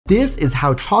This is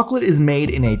how chocolate is made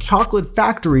in a chocolate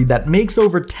factory that makes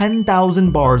over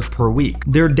 10,000 bars per week.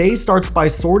 Their day starts by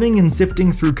sorting and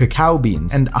sifting through cacao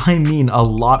beans, and I mean a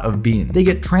lot of beans. They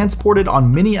get transported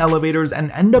on mini elevators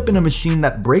and end up in a machine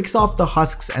that breaks off the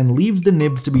husks and leaves the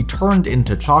nibs to be turned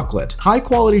into chocolate. High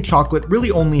quality chocolate really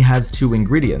only has two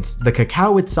ingredients, the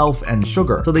cacao itself and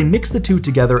sugar, so they mix the two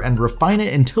together and refine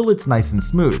it until it's nice and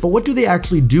smooth. But what do they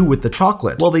actually do with the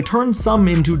chocolate? Well, they turn some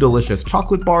into delicious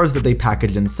chocolate bars that they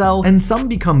package and sell, and some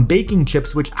become baking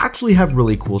chips which actually have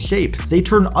really cool shapes. They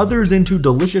turn others into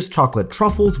delicious chocolate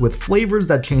truffles with flavors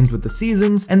that change with the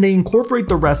seasons, and they incorporate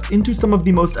the rest into some of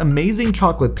the most amazing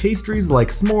chocolate pastries like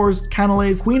s'mores,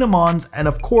 canapés, Queen Amands, and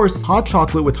of course, hot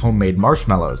chocolate with homemade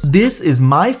marshmallows. This is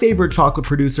my favorite chocolate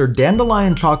producer,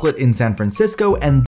 Dandelion Chocolate in San Francisco, and